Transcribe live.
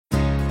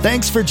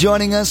Thanks for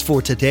joining us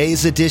for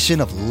today's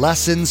edition of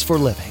Lessons for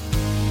Living.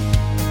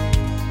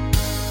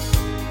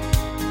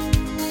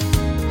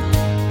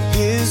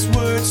 His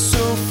word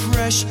so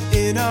fresh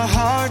in our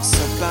hearts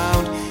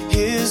abound.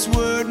 His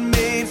word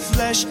made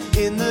flesh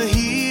in the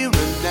here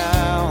and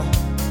now.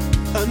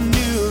 A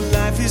new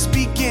life is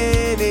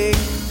beginning.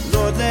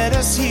 Lord, let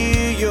us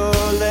hear your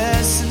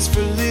lessons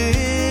for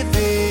living.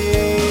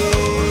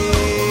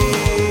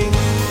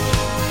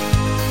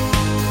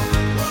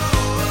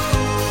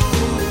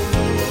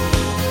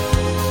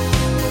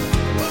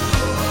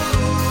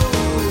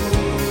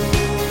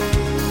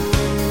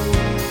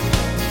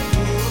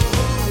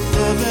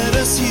 Lord, let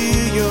us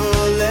hear your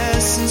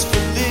lessons for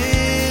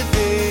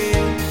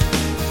living.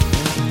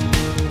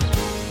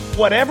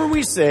 Whatever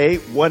we say,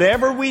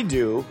 whatever we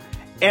do,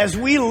 as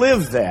we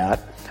live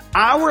that,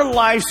 our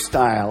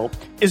lifestyle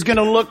is going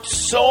to look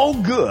so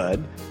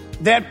good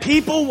that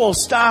people will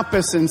stop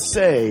us and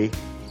say,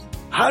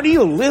 how do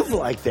you live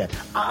like that?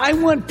 I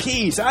want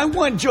peace. I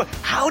want joy.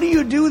 How do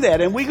you do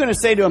that? And we're going to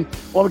say to them,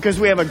 well, because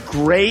we have a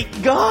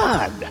great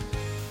God.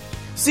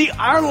 See,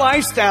 our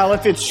lifestyle,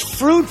 if it's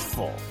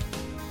fruitful,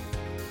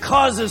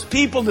 causes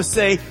people to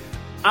say,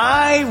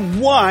 I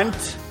want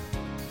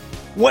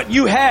what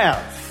you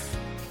have.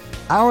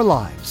 Our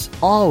lives,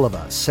 all of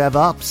us, have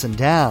ups and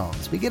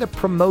downs. We get a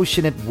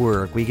promotion at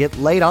work. We get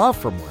laid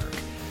off from work.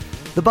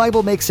 The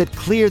Bible makes it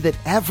clear that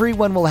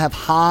everyone will have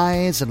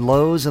highs and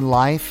lows in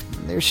life.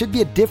 There should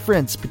be a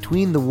difference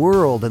between the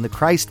world and the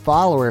Christ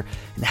follower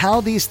and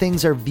how these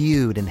things are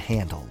viewed and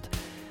handled.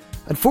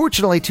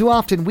 Unfortunately, too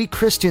often we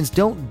Christians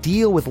don't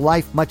deal with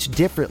life much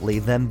differently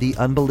than the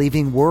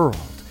unbelieving world.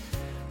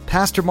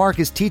 Pastor Mark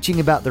is teaching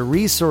about the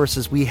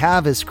resources we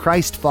have as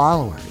Christ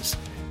followers.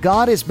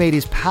 God has made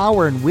His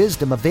power and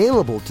wisdom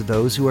available to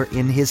those who are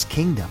in His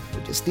kingdom.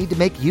 We just need to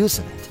make use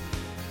of it.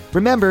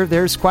 Remember,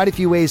 there's quite a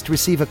few ways to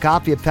receive a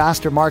copy of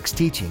Pastor Mark's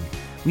teaching.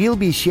 We'll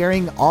be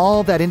sharing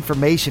all that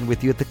information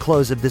with you at the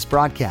close of this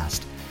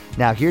broadcast.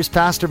 Now here's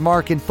Pastor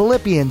Mark in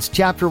Philippians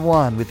chapter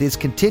 1 with his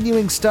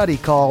continuing study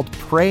called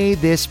Pray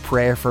This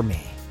Prayer for Me.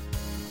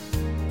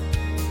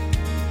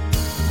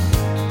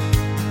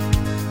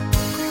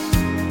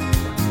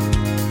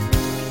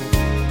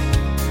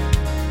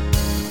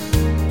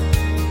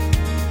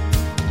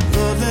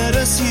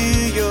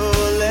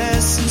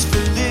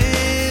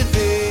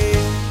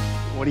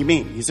 What do you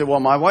mean? He said, well,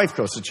 my wife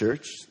goes to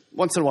church.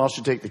 Once in a while,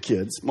 she'll take the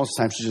kids. Most of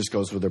the time, she just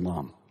goes with her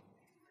mom.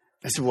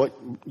 I said, what?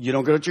 You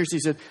don't go to church? He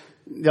said,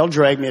 they'll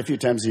drag me a few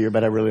times a year,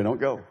 but I really don't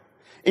go.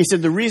 He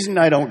said, the reason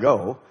I don't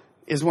go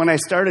is when I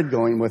started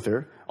going with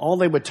her, all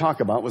they would talk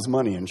about was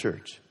money in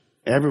church.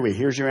 Every week,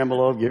 here's your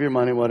envelope, give your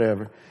money,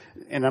 whatever.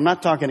 And I'm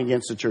not talking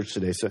against the church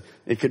today, so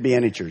it could be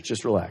any church.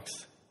 Just relax.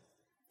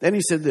 Then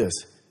he said this,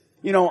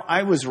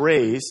 I was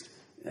raised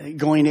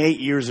going 8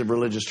 years of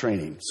religious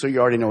training. So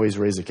you already know he's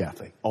raised a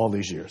Catholic all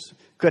these years.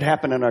 Could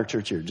happen in our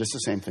church here, just the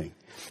same thing.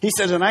 He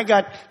says, and I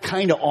got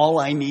kind of all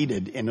I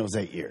needed in those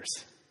 8 years.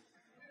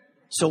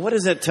 So what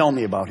does that tell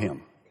me about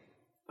him?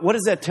 What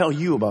does that tell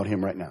you about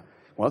him right now?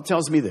 Well, it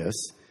tells me this,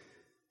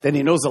 that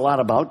he knows a lot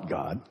about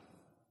God.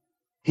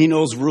 He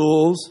knows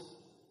rules,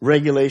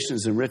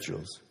 regulations, and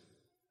rituals.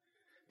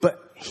 But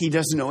he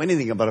doesn't know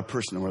anything about a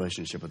personal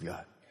relationship with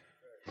God.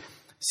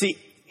 See,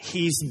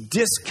 he's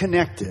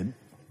disconnected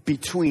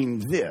between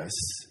this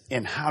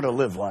and how to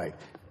live life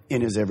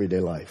in his everyday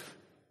life.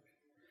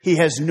 He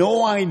has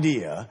no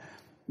idea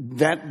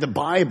that the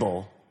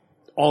Bible,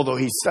 although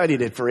he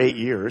studied it for 8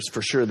 years,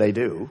 for sure they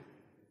do,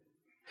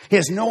 he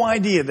has no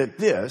idea that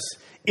this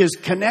is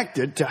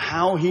connected to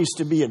how he's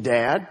to be a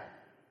dad,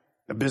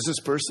 a business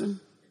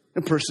person,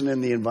 a person in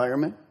the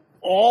environment,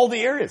 all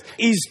the areas.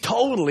 He's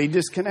totally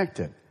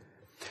disconnected.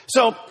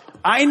 So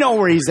I know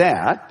where he's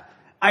at.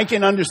 I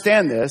can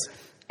understand this.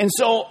 And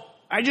so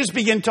I just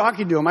began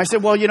talking to him. I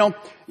said, well, you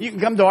can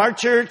come to our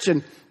church,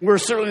 and we're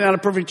certainly not a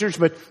perfect church,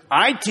 but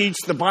I teach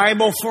the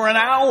Bible for an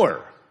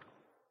hour.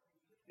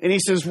 And he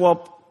says,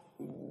 well,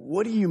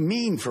 what do you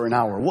mean for an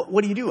hour?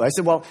 What do you do? I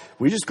said, well,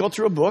 we just go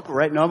through a book.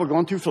 Right now we're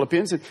going through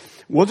Philippians, and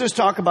we'll just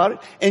talk about it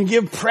and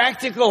give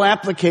practical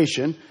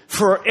application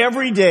for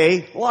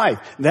everyday life.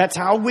 That's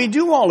how we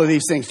do all of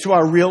these things to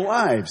our real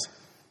lives.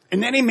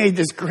 And then he made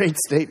this great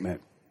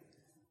statement.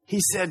 He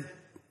said,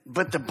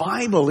 but the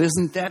Bible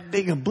isn't that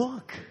big a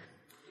book.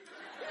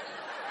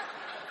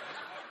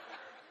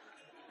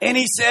 And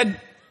he said,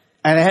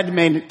 and I had to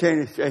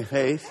maintain a straight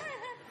face.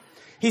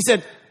 He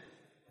said,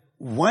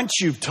 once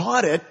you've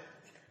taught it,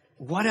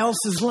 what else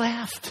is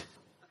left?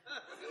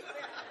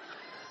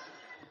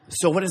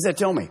 So what does that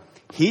tell me?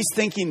 He's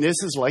thinking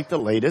this is like the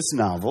latest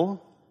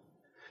novel.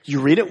 You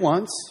read it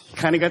once, you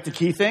kind of got the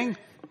key thing,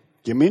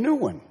 give me a new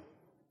one.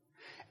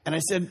 And I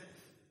said,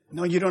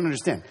 no, you don't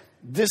understand.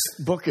 This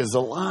book is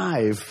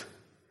alive.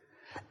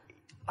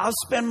 I'll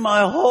spend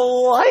my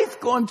whole life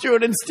going through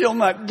it and still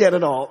not get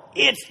it all.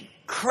 It's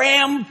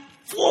crammed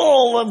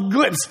full of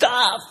good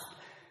stuff.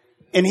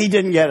 And he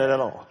didn't get it at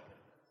all.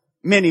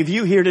 Many of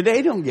you here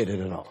today don't get it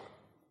at all.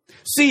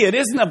 See, it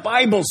isn't a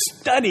Bible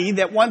study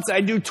that once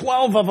I do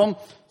 12 of them,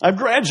 I've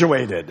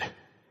graduated.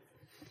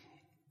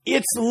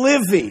 It's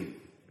living.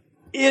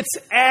 It's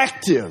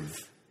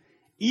active.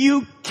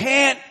 You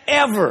can't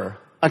ever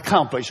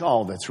accomplish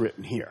all that's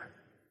written here.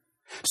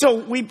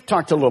 So we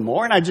talked a little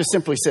more, and I just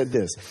simply said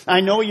this. I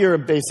know you're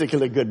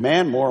basically a good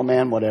man, moral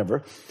man,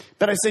 whatever.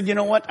 But I said, you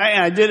know what?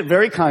 I did it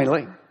very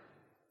kindly.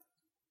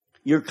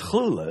 You're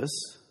clueless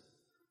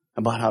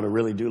about how to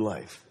really do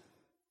life.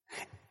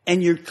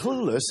 And you're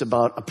clueless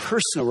about a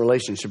personal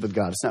relationship with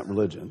God. It's not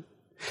religion.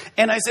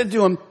 And I said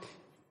to him,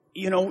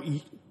 you know,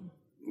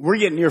 we're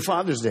getting near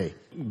Father's Day.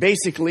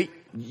 Basically,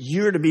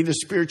 you're to be the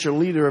spiritual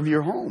leader of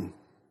your home.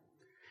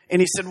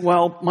 And he said,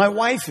 well, my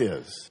wife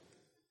is.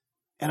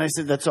 And I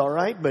said, that's all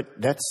right,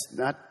 but that's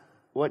not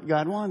what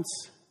God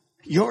wants.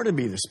 You're to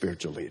be the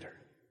spiritual leader.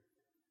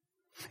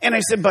 And I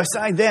said,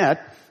 beside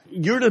that,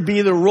 you're to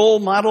be the role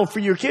model for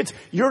your kids.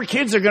 Your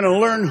kids are going to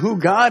learn who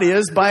God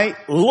is by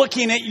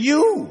looking at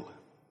you.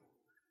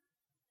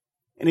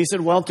 And he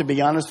said, well, to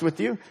be honest with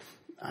you,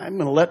 I'm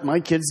going to let my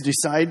kids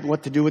decide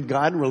what to do with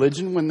God and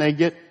religion when they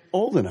get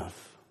old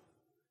enough.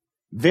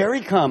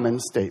 Very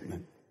common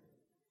statement.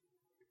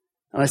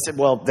 And I said,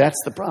 well, that's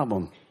the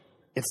problem.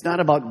 It's not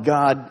about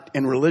God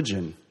and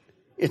religion.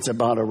 It's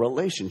about a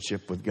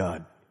relationship with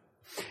God.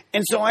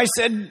 And so I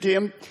said to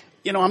him,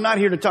 you know, I'm not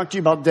here to talk to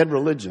you about dead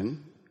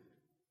religion.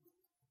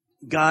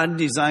 God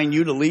designed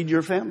you to lead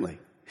your family.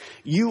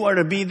 You are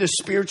to be the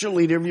spiritual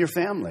leader of your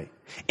family.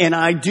 And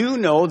I do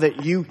know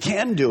that you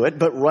can do it,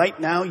 but right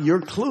now you're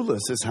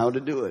clueless as how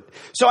to do it.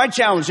 So I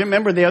challenged him.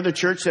 Remember the other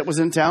church that was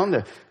in town,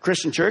 the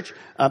Christian church?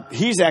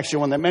 He's actually the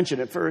one that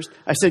mentioned it first.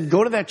 I said,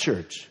 go to that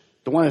church.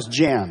 The one is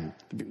Jan,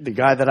 the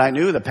guy that I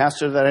knew, the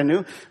pastor that I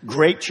knew.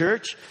 Great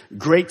church,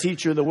 great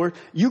teacher of the word.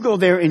 You go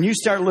there and you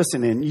start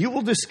listening. You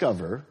will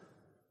discover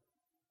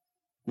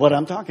what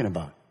I'm talking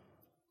about.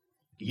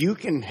 You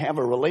can have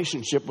a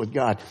relationship with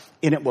God,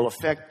 and it will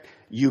affect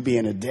you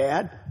being a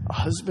dad, a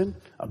husband,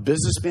 a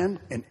businessman,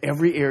 in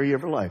every area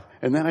of your life.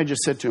 And then I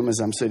just said to him as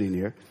I'm sitting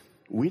here,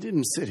 we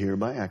didn't sit here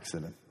by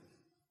accident.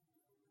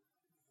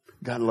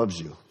 God loves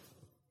you.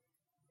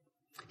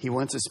 He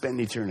wants to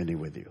spend eternity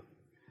with you.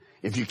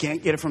 If you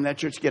can't get it from that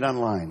church, get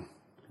online.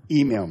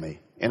 Email me.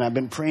 And I've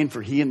been praying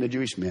for he and the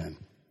Jewish man.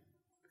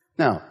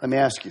 Now, let me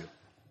ask you.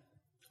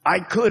 I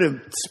could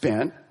have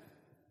spent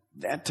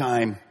that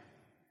time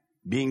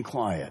being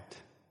quiet.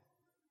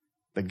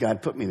 But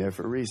God put me there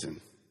for a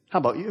reason. How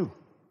about you?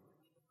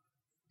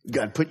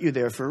 God put you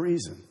there for a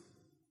reason.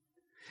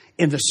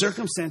 In the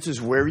circumstances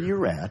where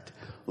you're at,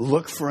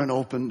 look for an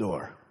open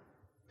door.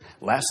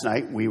 Last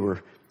night, we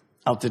were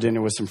out to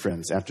dinner with some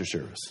friends after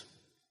service.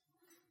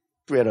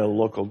 We had a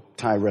local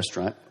Thai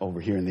restaurant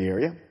over here in the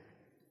area.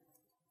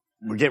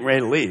 We're getting ready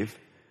to leave.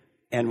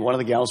 And one of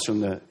the gals from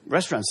the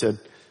restaurant said,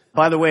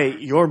 by the way,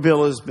 your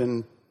bill has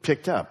been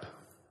picked up.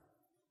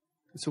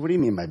 I said, what do you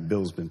mean my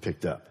bill's been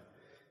picked up?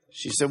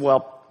 She said,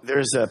 well,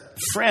 there's a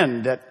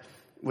friend that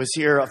was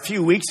here a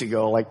few weeks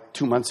ago, like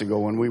 2 months ago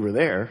when we were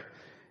there.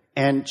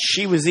 And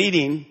she was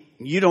eating.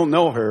 You don't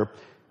know her.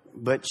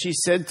 But she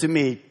said to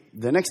me,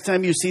 the next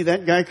time you see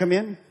that guy come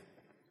in,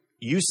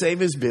 you save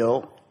his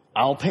bill.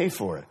 I'll pay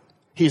for it.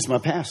 He's my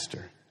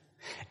pastor.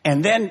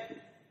 And then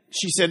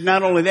she said,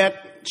 not only that,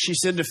 she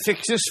said to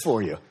fix this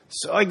for you.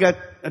 So I got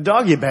a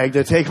doggy bag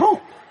to take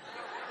home.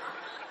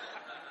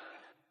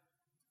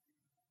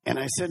 And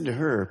I said to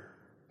her,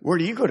 where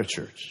do you go to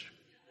church?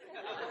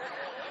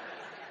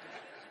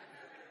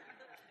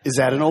 Is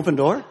that an open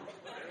door?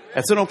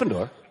 That's an open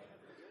door.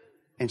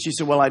 And she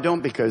said, well, I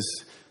don't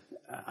because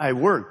I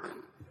work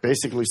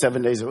basically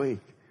 7 days a week.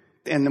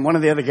 And then one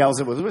of the other gals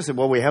that was with us said,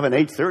 well, we have an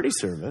 8:30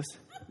 service.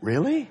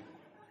 Really?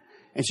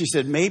 And she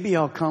said, maybe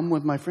I'll come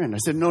with my friend. I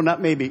said, no,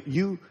 not maybe.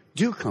 You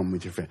do come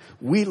with your friend.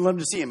 We'd love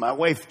to see him. My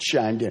wife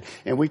chimed in,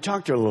 and we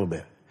talked to her a little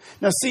bit.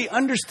 Now, see,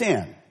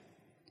 understand,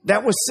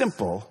 that was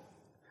simple,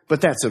 but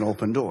that's an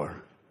open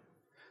door.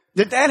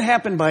 Did that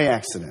happen by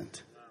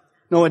accident?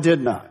 No, it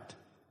did not.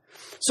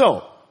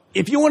 So,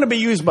 if you want to be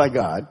used by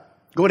God,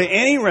 go to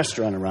any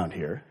restaurant around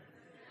here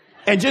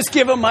and just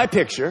give them my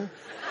picture.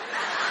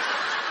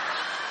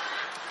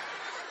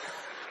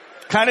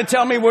 Kind of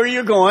tell me where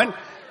you're going.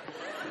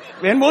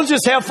 And we'll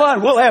just have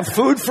fun. We'll have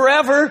food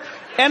forever,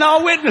 and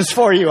I'll witness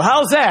for you.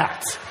 How's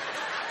that?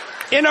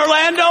 In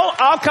Orlando,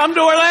 I'll come to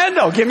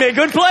Orlando. Give me a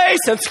good place.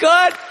 That's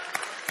good.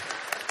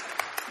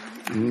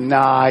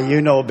 Nah,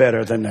 you know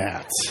better than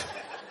that.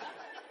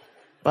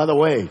 By the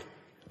way,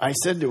 I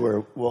said to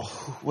her, well,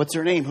 what's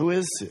her name? Who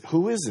is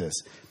this?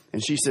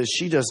 And she says,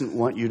 she doesn't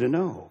want you to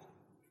know.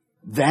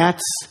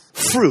 That's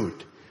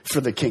fruit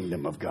for the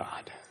kingdom of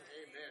God.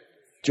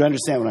 Do you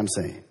understand what I'm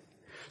saying?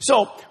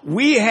 So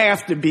we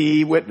have to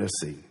be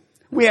witnessing.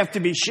 We have to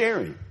be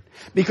sharing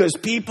because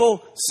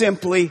people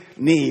simply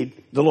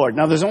need the Lord.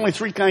 Now, there's only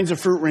 3 kinds of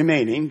fruit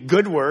remaining.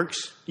 Good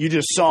works. You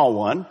just saw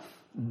one.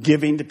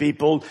 Giving to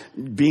people,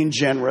 being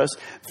generous.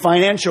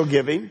 Financial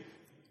giving.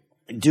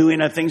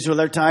 Doing things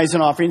with our tithes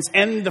and offerings.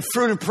 And the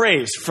fruit of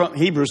praise from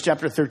Hebrews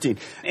chapter 13.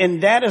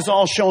 And that is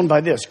all shown by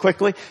this.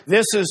 Quickly,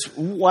 this is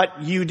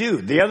what you do.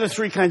 The other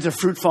 3 kinds of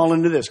fruit fall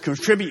into this.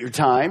 Contribute your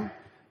time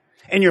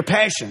and your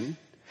passion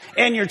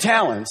And your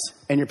talents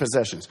and your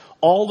possessions.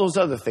 All those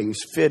other things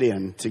fit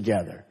in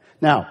together.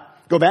 Now,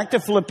 go back to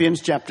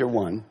Philippians chapter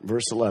 1,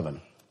 verse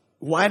 11.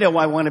 Why do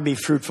I want to be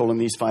fruitful in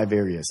these 5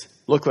 areas?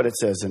 Look what it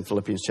says in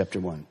Philippians chapter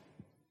 1.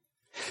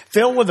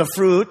 Filled with the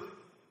fruit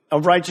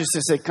of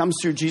righteousness that comes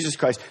through Jesus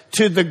Christ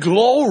to the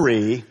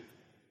glory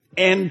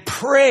and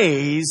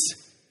praise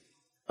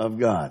of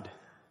God.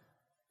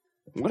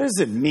 What does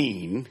it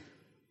mean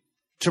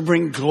to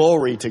bring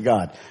glory to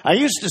God? I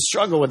used to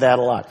struggle with that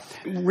a lot.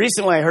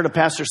 Recently, I heard a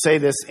pastor say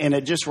this, and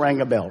it just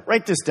rang a bell.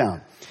 Write this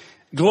down.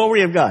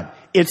 Glory of God.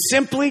 It's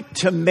simply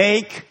to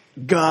make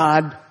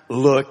God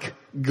look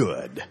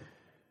good.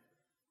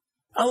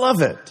 I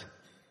love it.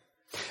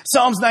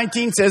 Psalms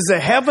 19 says, the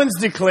heavens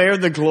declare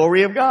the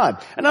glory of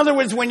God. In other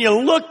words, when you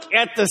look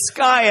at the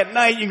sky at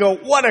night, you go,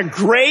 what a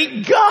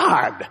great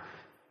God.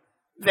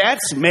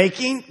 That's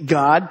making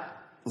God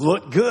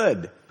look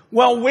good.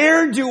 Well,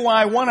 where do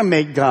I want to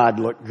make God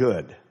look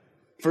good?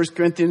 1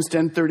 Corinthians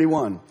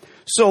 10:31.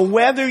 So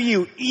whether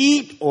you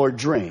eat or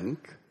drink,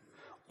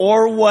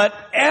 or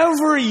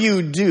whatever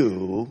you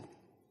do,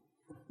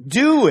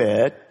 do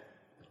it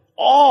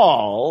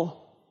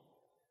all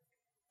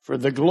for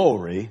the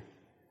glory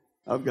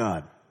of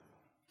God.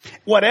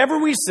 Whatever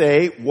we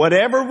say,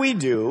 whatever we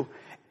do,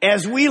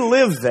 as we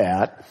live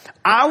that,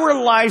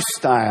 our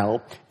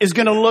lifestyle is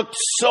going to look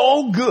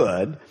so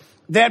good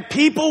that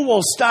people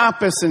will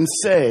stop us and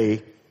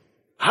say,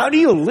 how do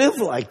you live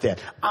like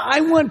that?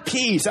 I want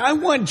peace. I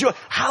want joy.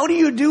 How do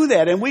you do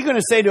that? And we're going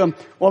to say to them,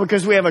 well,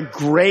 because we have a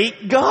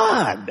great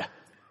God.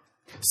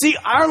 See,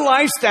 our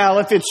lifestyle,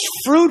 if it's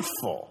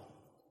fruitful,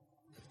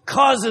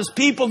 causes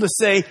people to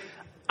say,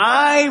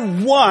 I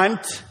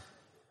want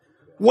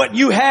what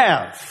you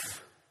have.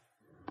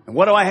 And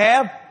what do I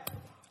have?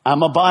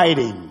 I'm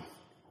abiding.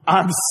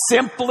 I'm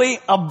simply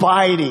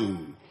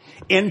abiding.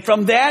 And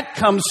from that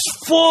comes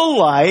full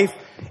life,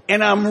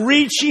 and I'm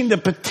reaching the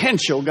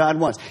potential God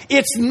wants.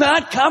 It's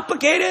not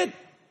complicated.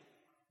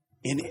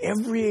 In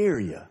every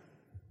area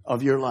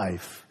of your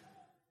life,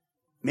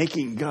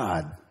 making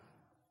God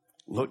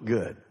look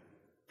good.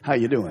 How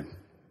you doing?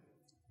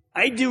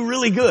 I do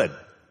really good.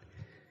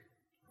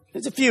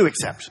 There's a few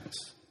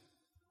exceptions.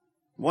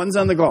 One's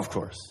on the golf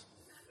course.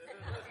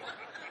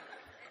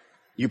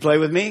 You play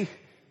with me?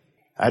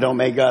 I don't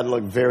make God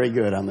look very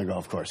good on the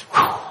golf course.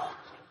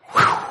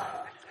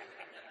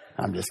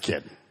 I'm just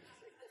kidding.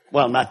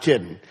 Well, not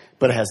kidding,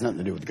 but it has nothing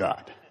to do with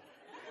God.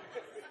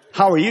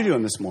 How are you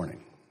doing this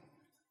morning?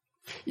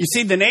 You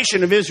see, the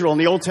nation of Israel in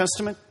the Old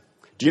Testament,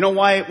 do you know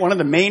why one of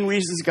the main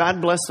reasons God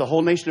blessed the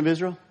whole nation of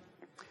Israel?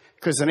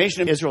 Because the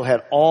nation of Israel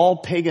had all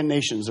pagan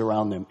nations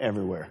around them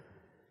everywhere.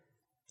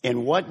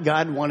 And what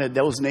God wanted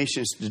those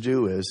nations to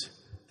do is,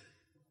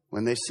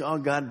 when they saw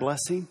God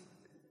blessing,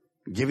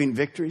 giving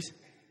victories,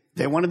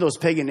 they wanted those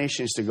pagan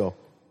nations to go,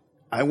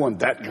 I want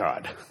that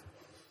God.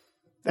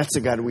 That's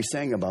the God we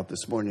sang about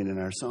this morning in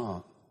our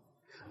song.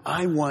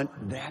 I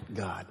want that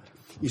God.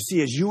 You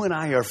see, as you and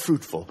I are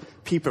fruitful,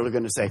 people are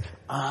going to say,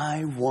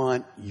 I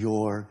want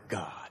your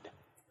God.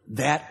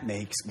 That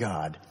makes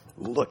God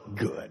look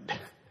good.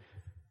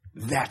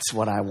 That's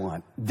what I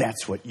want.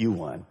 That's what you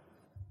want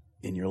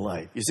in your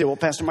life. You say, well,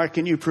 Pastor Mark,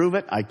 can you prove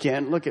it? I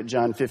can. Look at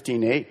John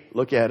 15:8.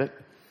 Look at it.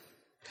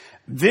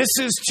 This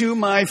is to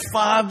my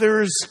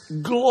Father's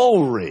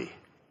glory.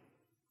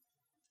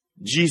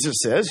 Jesus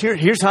says,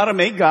 here's how to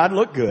make God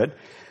look good,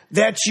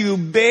 that you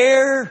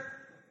bear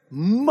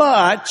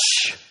much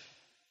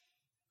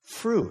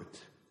fruit.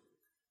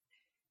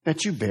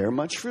 That you bear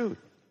much fruit.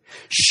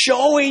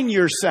 Showing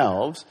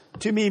yourselves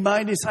to be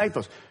my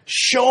disciples.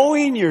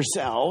 Showing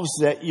yourselves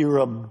that you're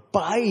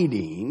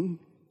abiding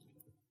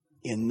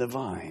in the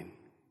vine.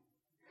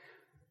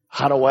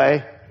 How do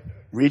I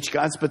reach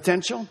God's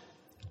potential?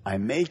 I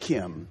make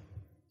him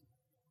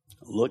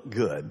look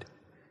good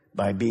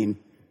by being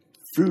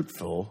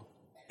fruitful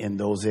in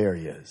those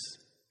areas.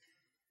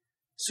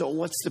 So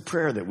what's the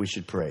prayer that we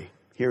should pray?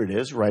 Here it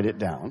is. Write it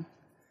down.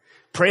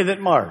 Pray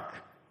that Mark,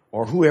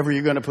 or whoever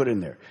you're going to put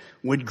in there,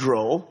 would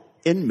grow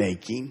in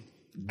making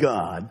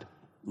God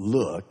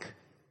look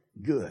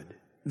good.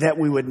 That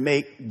we would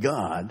make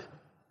God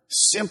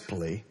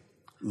simply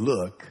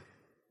look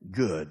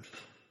good.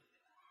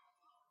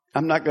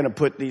 I'm not going to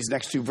put these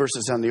next 2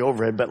 verses on the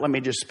overhead, but let me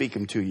just speak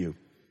them to you.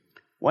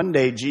 One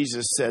day,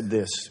 Jesus said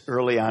this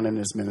early on in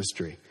his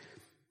ministry.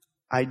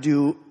 I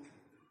do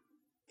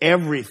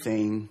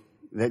everything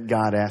that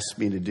God asks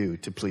me to do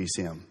to please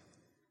him.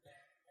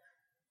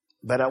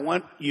 But I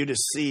want you to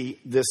see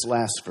this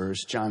last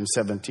verse, John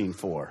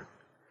 17:4.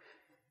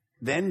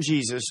 Then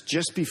Jesus,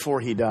 just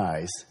before he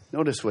dies,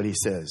 notice what he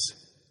says.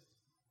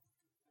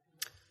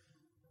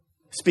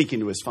 Speaking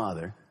to his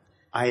Father,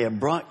 I have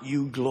brought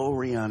you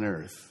glory on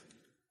earth.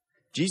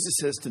 Jesus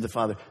says to the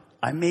Father,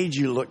 I made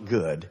you look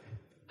good.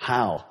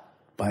 How?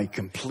 By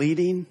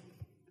completing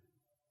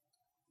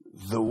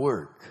the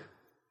work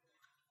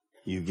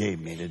you gave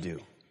me to do.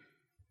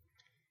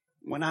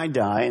 When I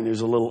die, and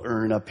there's a little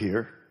urn up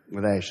here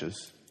with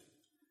ashes,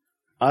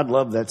 I'd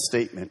love that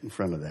statement in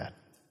front of that.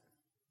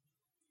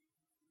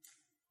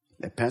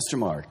 That Pastor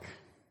Mark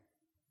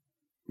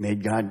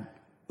made God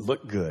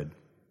look good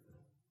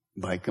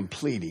by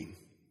completing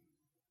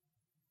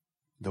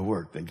the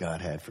work that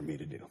God had for me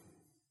to do.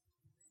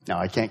 Now,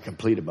 I can't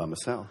complete it by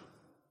myself,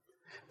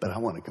 but I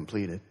want to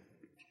complete it.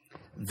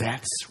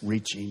 That's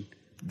reaching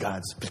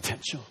God's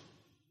potential.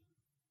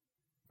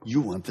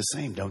 You want the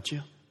same, don't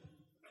you?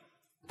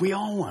 We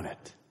all want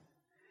it.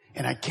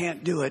 And I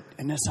can't do it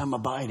unless I'm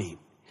abiding.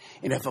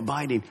 And if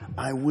abiding,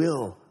 I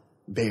will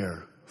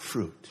bear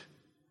fruit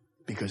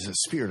because the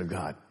Spirit of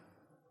God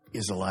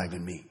is alive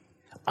in me.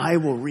 I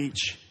will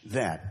reach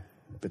that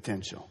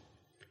potential.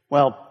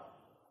 Well,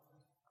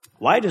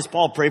 why does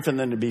Paul pray for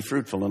them to be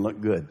fruitful and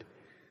look good?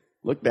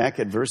 Look back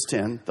at verse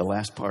 10, the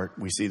last part,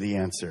 we see the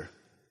answer.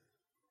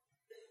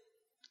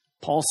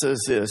 Paul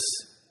says this,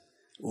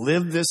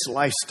 live this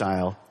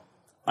lifestyle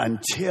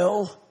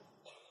until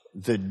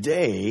the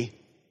day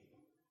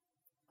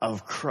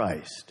of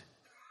Christ.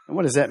 And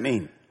what does that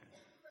mean?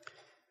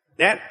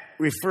 That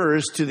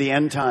refers to the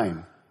end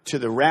time, to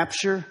the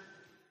rapture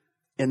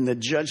and the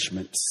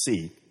judgment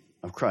seat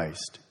of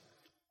Christ.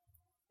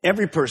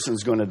 Every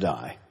person's going to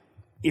die.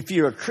 If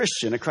you're a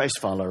Christian, a Christ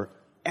follower,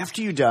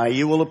 after you die,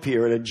 you will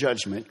appear at a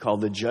judgment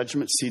called the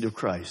judgment seat of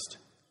Christ.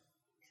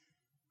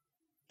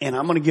 And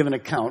I'm going to give an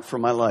account for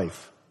my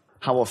life,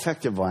 how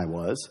effective I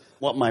was,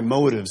 what my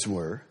motives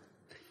were.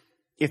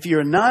 If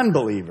you're a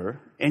non-believer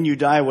and you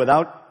die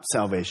without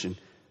salvation,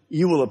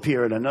 you will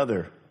appear at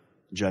another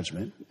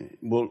judgment.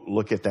 We'll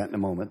look at that in a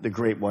moment, the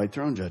great white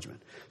throne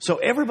judgment. So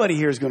everybody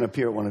here is going to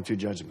appear at one of two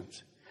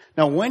judgments.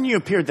 Now, when you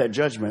appear at that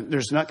judgment,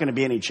 there's not going to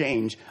be any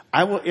change.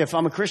 If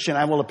I'm a Christian,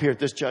 I will appear at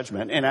this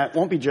judgment, and I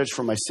won't be judged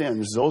for my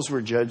sins. Those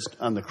were judged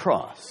on the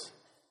cross.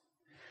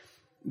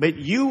 But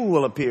you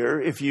will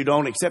appear, if you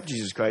don't accept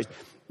Jesus Christ,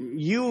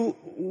 you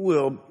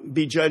will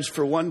be judged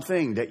for one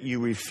thing, that you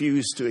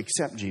refuse to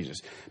accept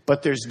Jesus.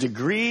 But there's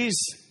degrees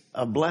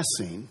of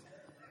blessing,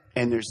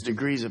 and there's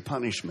degrees of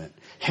punishment.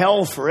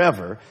 Hell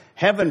forever,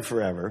 heaven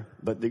forever,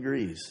 but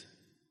degrees.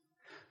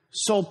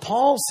 So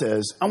Paul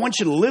says, I want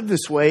you to live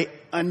this way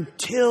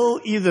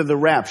until either the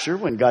rapture,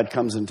 when God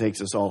comes and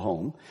takes us all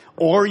home,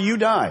 or you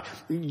die.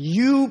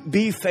 You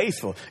be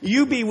faithful.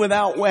 You be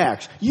without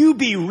wax. You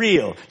be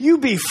real. You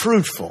be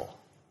fruitful.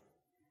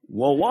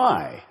 Well,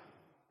 why?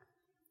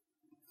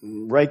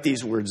 Write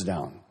these words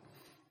down.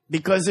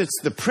 Because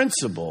it's the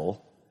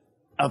principle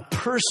of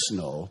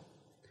personal,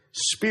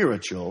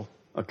 spiritual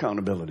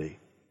accountability.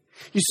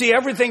 You see,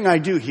 everything I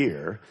do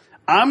here,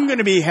 I'm going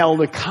to be held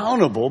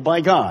accountable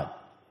by God.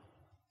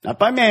 Not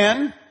by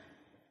man,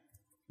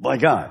 by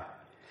God.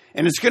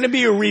 And it's going to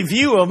be a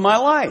review of my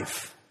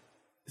life.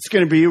 It's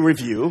going to be a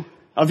review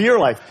of your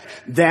life.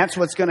 That's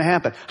what's going to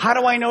happen. How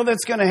do I know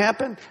that's going to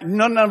happen?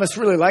 None of us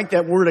really like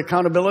that word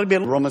accountability.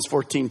 Romans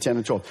 14, 10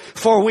 and 12.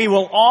 For we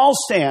will all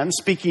stand,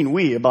 speaking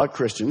we about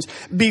Christians,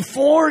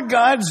 before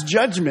God's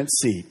judgment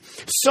seat.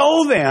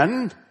 So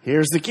then,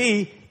 here's the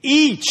key,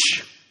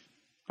 each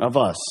of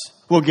us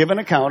will give an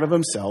account of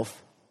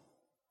himself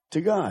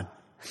to God.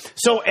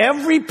 So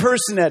every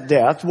person at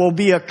death will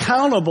be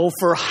accountable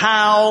for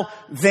how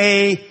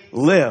they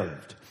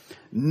lived.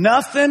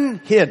 Nothing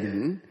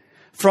hidden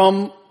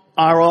from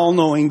our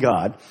all-knowing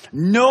God.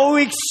 No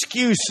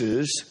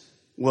excuses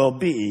will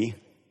be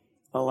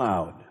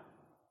allowed.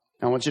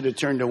 I want you to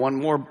turn to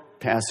one more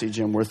passage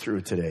and we're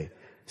through today.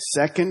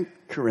 2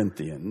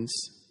 Corinthians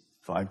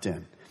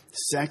 5:10.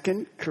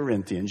 2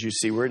 Corinthians, you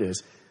see where it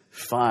is,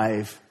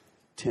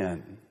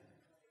 5:10.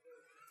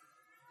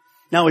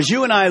 Now, as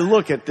you and I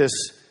look at this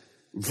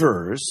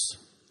verse,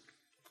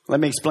 let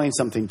me explain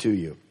something to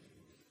you.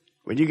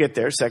 When you get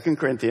there, 2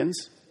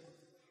 Corinthians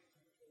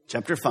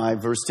chapter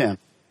 5, verse 10.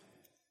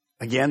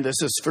 Again, this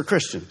is for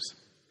Christians.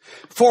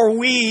 For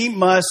we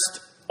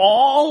must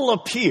all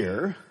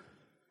appear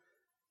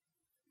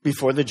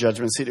before the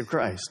judgment seat of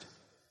Christ,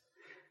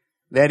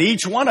 that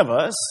each one of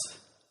us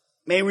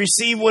may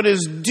receive what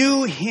is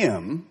due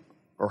him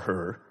or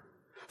her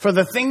for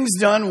the things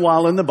done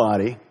while in the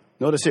body.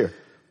 Notice here,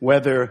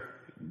 whether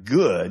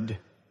good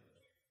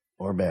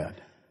or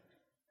bad.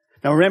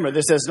 Now remember,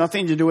 this has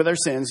nothing to do with our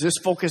sins. This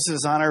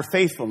focuses on our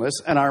faithfulness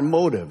and our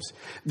motives.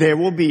 There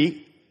will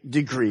be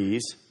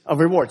degrees of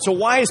reward. So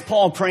why is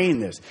Paul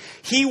praying this?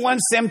 He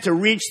wants them to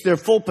reach their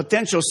full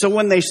potential. So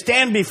when they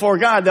stand before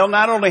God, they'll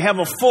not only have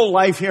a full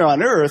life here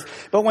on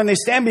earth, but when they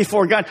stand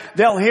before God,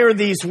 they'll hear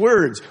these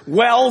words.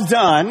 Well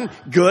done,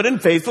 good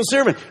and faithful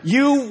servant.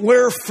 You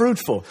were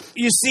fruitful.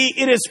 You see,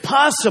 it is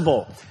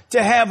possible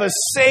to have a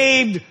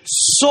saved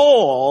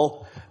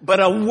soul, but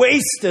a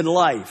wasted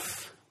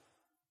life.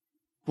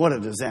 What a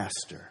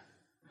disaster.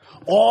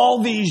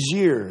 All these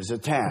years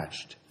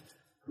attached.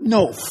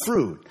 No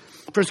fruit.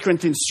 1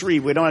 Corinthians 3,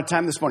 we don't have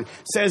time this morning,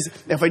 says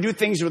if I do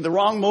things with the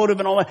wrong motive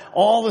and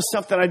all the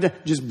stuff that I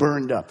did just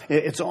burned up.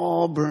 It's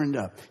all burned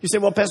up. You say,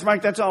 well, Pastor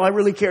Mark, that's all I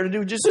really care to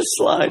do. Just to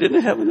slide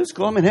into heaven. Let's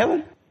go. I'm in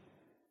heaven.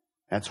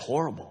 That's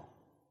horrible.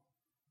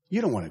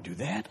 You don't want to do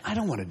that. I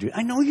don't want to do it.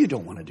 I know you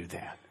don't want to do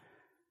that.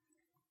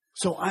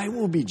 So I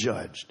will be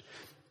judged.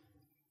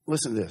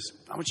 Listen to this.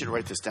 I want you to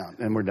write this down,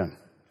 and we're done.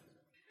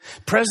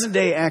 Present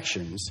day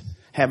actions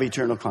have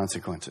eternal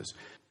consequences.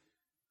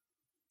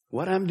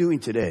 what I'm doing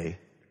today,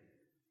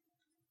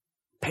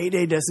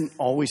 payday doesn't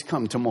always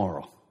come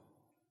tomorrow.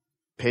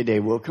 Payday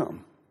will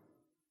come.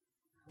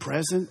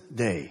 Present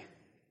day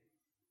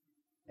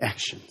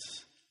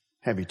actions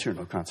have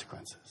eternal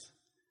consequences.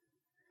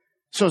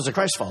 So as a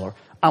Christ follower,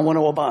 I want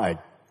to abide.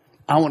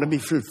 I want to be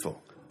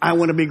fruitful. I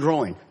want to be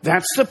growing.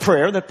 That's the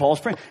prayer that Paul's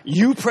praying.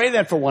 You pray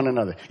that for one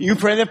another. You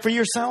pray that for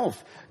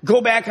yourself.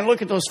 Go back and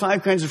look at those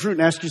 5 kinds of fruit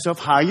and ask yourself,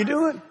 how you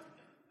doing?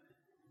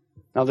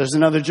 Now there's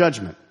another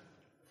judgment.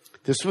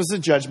 This was the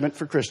judgment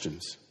for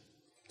Christians.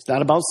 It's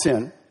not about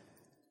sin.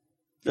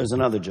 There's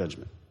another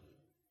judgment.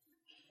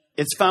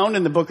 It's found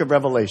in the book of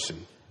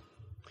Revelation.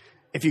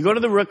 If you go to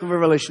the book of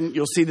Revelation,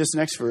 you'll see this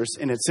next verse,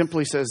 and it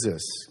simply says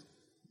this.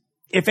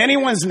 If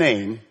anyone's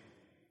name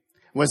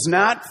was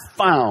not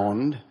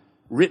found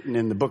written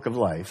in the book of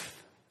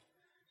life,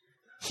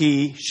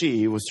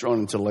 she was thrown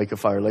into the lake of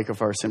fire. Lake of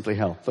fire, simply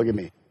hell. Look at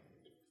me.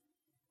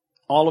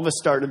 All of us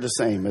started the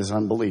same as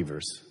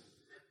unbelievers.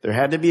 There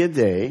had to be a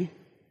day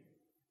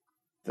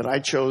that I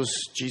chose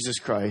Jesus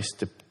Christ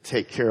to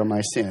take care of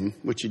my sin,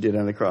 which he did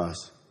on the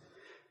cross.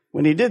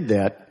 When he did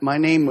that, my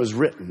name was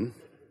written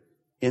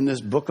in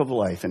this book of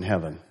life in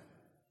heaven.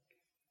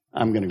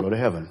 I'm going to go to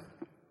heaven.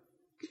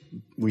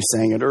 We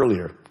sang it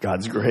earlier.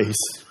 God's grace.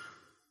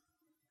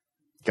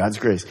 God's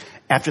grace.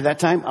 After that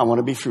time, I want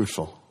to be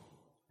fruitful.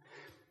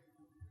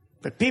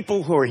 But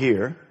people who are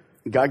here,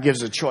 God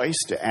gives a choice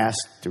to ask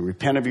to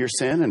repent of your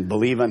sin and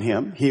believe on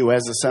him. He who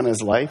has the Son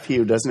has life. He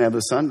who doesn't have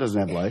the Son doesn't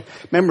have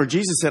life. Remember,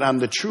 Jesus said, I'm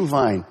the true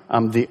vine.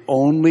 I'm the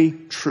only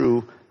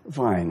true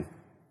vine.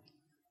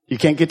 You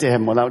can't get to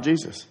heaven without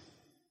Jesus.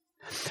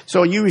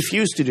 So you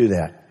refuse to do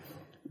that.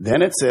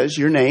 Then it says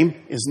your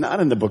name is not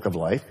in the book of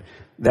life.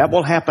 That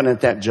will happen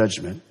at that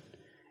judgment.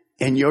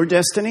 And your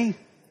destiny?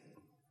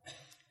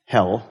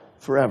 Hell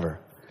forever.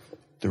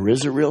 There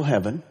is a real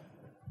heaven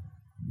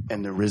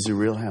and there is a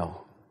real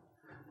hell.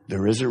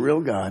 There is a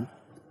real God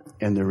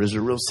and there is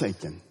a real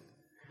Satan.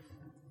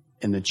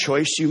 And the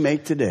choice you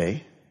make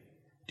today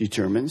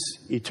determines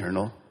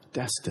eternal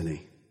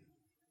destiny.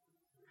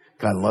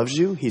 God loves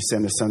you. He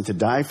sent his Son to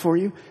die for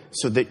you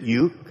so that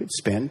you could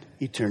spend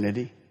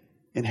eternity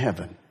in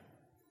heaven.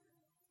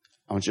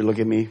 I want you to look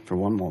at me for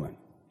one moment.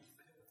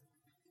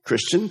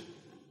 Christian,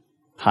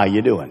 how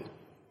you doing?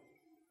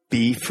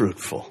 Be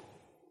fruitful.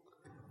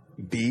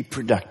 Be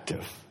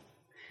productive.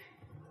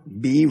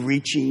 Be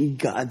reaching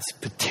God's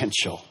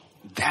potential.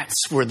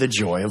 That's where the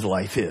joy of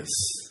life is.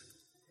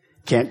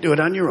 Can't do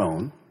it on your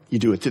own. You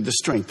do it through the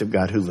strength of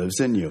God who lives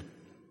in you.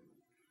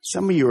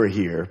 Some of you are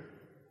here,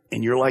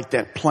 and you're like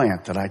that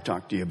plant that I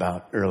talked to you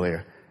about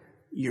earlier.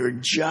 You're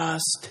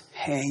just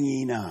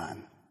hanging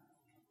on.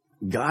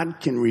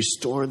 God can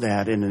restore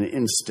that in an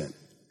instant.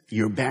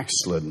 You're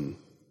backslidden.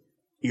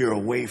 You're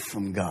away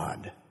from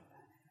God.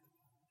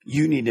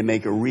 You need to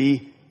make a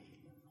recommitment.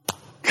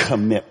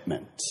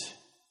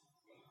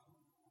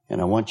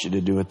 And I want you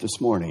to do it this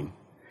morning.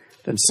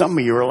 Then some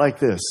of you are like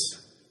this.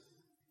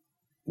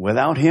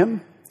 Without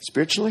him,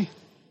 spiritually,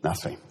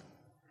 nothing.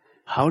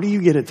 How do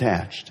you get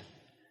attached?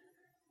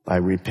 By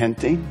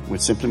repenting,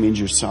 which simply means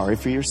you're sorry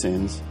for your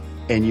sins,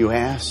 and you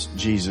ask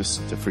Jesus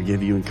to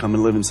forgive you and come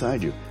and live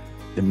inside you.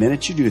 The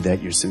minute you do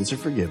that, your sins are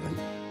forgiven.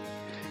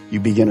 You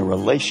begin a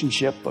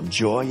relationship of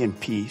joy and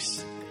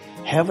peace.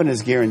 Heaven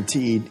is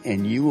guaranteed,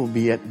 and you will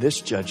be at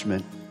this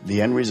judgment.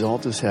 The end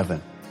result is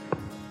heaven.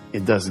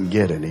 It doesn't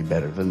get any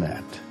better than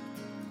that.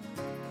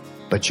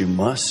 But you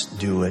must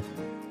do it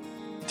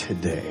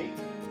today.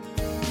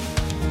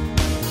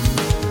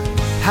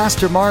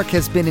 Pastor Mark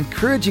has been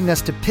encouraging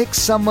us to pick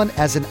someone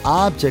as an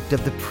object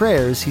of the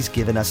prayers he's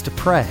given us to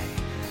pray.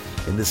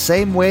 In the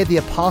same way the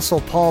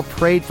Apostle Paul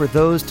prayed for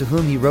those to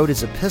whom he wrote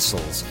his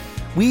epistles,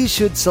 we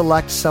should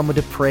select someone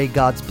to pray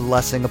God's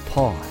blessing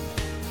upon.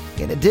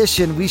 In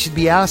addition, we should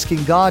be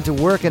asking God to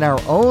work in our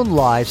own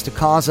lives to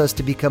cause us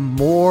to become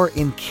more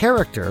in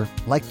character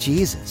like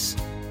Jesus.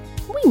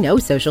 We know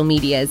social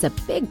media is a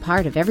big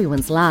part of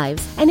everyone's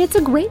lives, and it's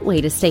a great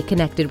way to stay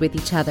connected with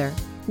each other.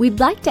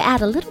 We'd like to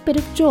add a little bit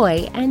of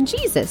joy and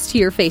Jesus to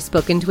your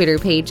Facebook and Twitter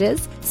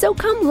pages, so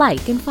come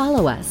like and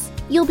follow us.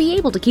 You'll be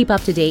able to keep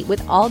up to date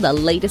with all the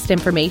latest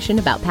information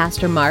about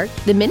Pastor Mark,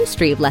 the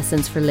ministry of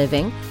Lessons for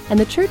Living, and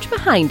the church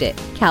behind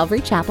it,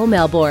 Calvary Chapel,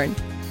 Melbourne.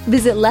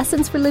 Visit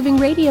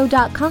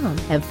lessonsforlivingradio.com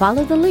and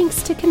follow the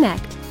links to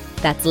connect.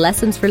 That's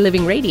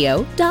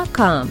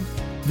lessonsforlivingradio.com.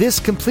 This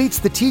completes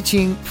the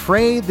teaching,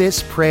 Pray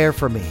This Prayer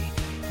for Me.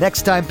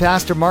 Next time,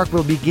 Pastor Mark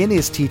will begin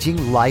his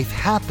teaching, Life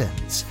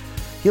Happens.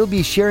 He'll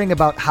be sharing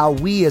about how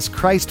we as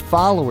Christ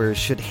followers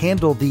should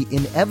handle the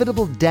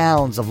inevitable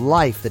downs of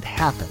life that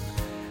happen.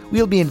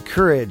 We'll be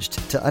encouraged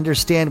to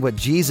understand what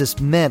Jesus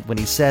meant when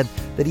he said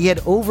that he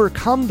had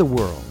overcome the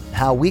world, and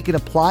how we can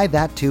apply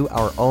that to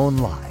our own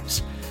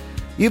lives.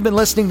 You've been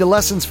listening to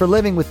Lessons for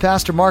Living with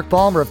Pastor Mark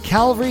Balmer of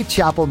Calvary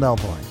Chapel,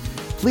 Melbourne.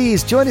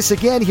 Please join us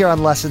again here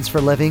on Lessons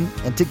for Living,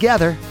 and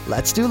together,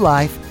 let's do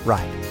life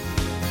right.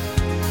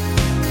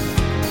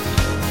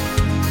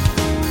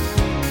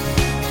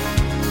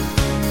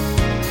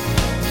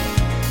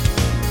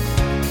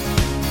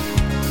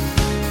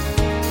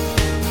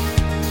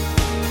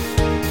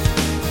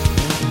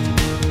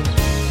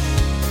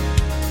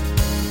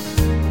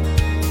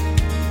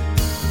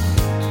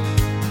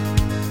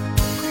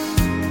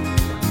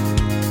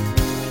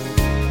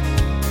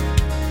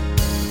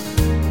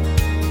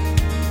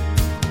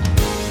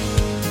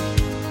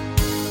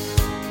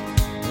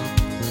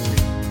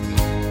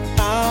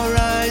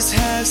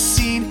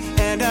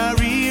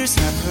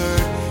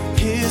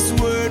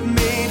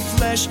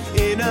 fresh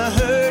in a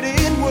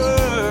hurting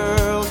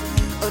world.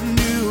 A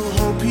new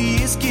hope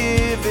he is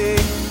giving.